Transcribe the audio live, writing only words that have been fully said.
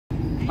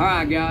All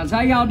right, guys,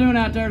 how y'all doing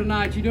out there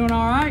tonight? You doing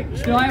all right?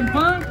 Still having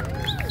fun?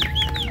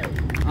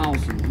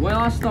 Awesome. Well,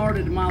 I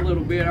started my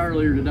little bit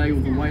earlier today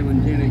with the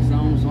Waylon Jennings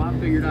song, so I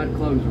figured I'd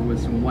close her with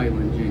some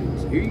Waylon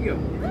Jennings. Here you go.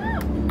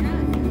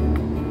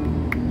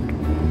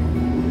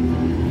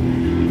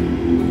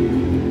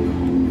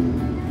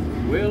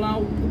 Well, I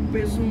woke up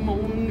this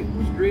morning, it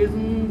was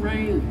drizzling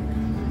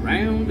rain.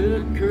 Round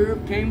the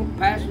curve came a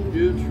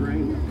passenger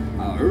train.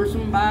 I heard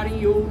somebody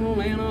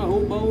yodel and a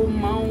hobo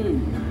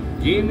moan.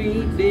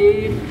 Jimmy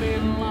dead, he's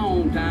been a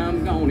long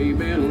time gone, he's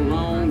been a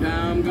long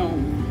time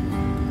gone.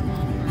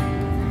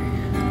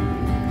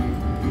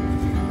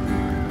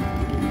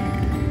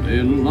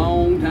 Been a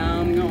long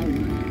time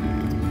gone.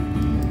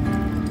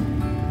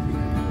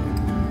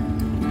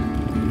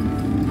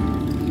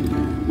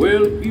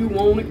 Well, if you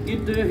wanna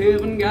get to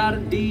heaven, got a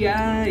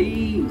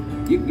D.I.E.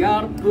 You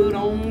gotta put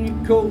on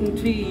your coat and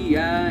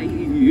tie.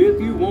 If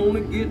you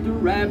wanna get the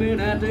rabbit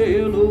at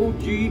the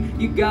L.O.G.,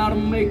 you gotta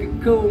make a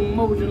cold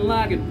motion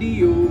like a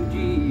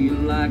D.O.G.,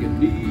 like a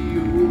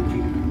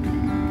D.O.G.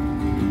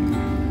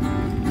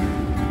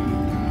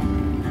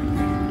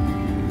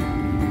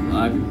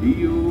 Like a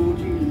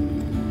D.O.G.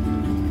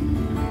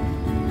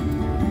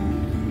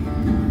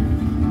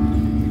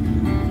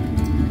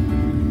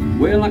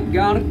 Well, I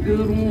got a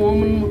good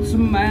woman, what's the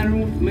matter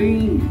with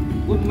me?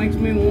 What makes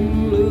me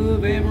want to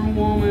love every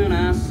woman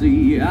I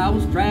see? I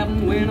was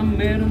traveling when I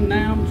met her,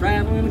 now I'm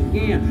traveling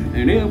again.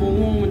 And every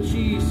woman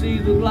she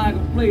sees look like a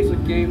place I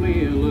came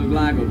in, look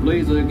like a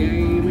place I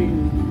came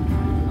in.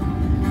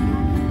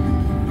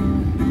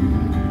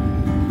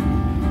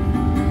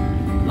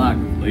 Like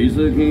a place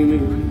I came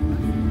in.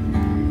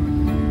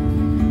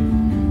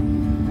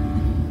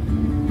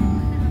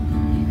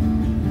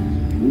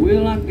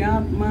 Well, I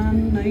got my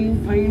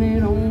name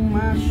painted on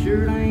my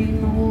shirt. I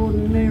ain't no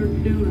ordinary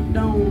dude. I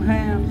don't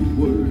have to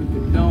work.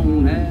 I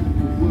don't have to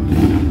work.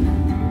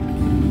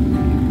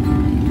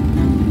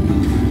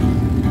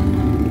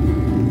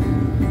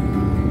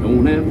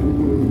 Don't have to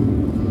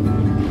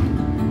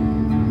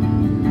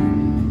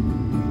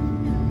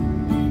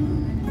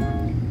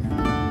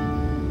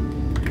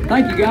work.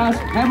 Thank you, guys.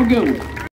 Have a good one.